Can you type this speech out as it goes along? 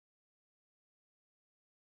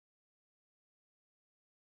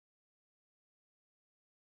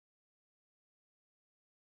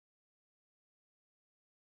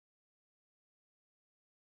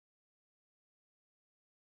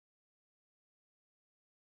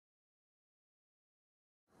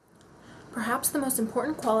Perhaps the most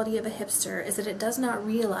important quality of a hipster is that it does not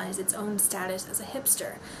realize its own status as a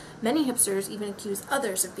hipster. Many hipsters even accuse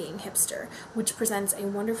others of being hipster, which presents a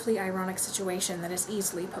wonderfully ironic situation that is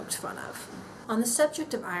easily poked fun of. On the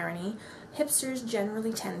subject of irony, hipsters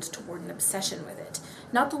generally tend toward an obsession with it.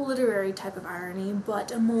 Not the literary type of irony,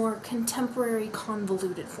 but a more contemporary,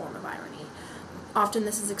 convoluted form of irony. Often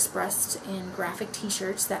this is expressed in graphic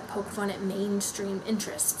t-shirts that poke fun at mainstream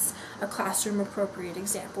interests. A classroom-appropriate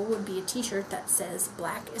example would be a t-shirt that says,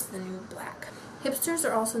 "Black is the new black." Hipsters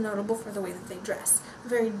are also notable for the way that they dress. A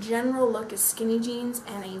very general look is skinny jeans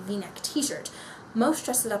and a v-neck t-shirt. Most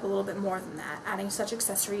dress it up a little bit more than that, adding such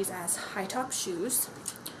accessories as high-top shoes,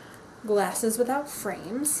 glasses without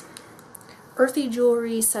frames, earthy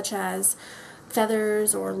jewelry such as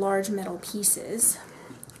feathers or large metal pieces,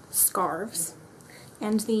 scarves,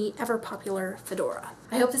 and the ever-popular fedora.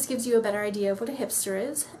 I hope this gives you a better idea of what a hipster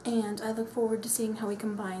is, and I look forward to seeing how we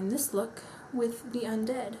combine this look with the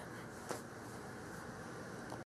undead.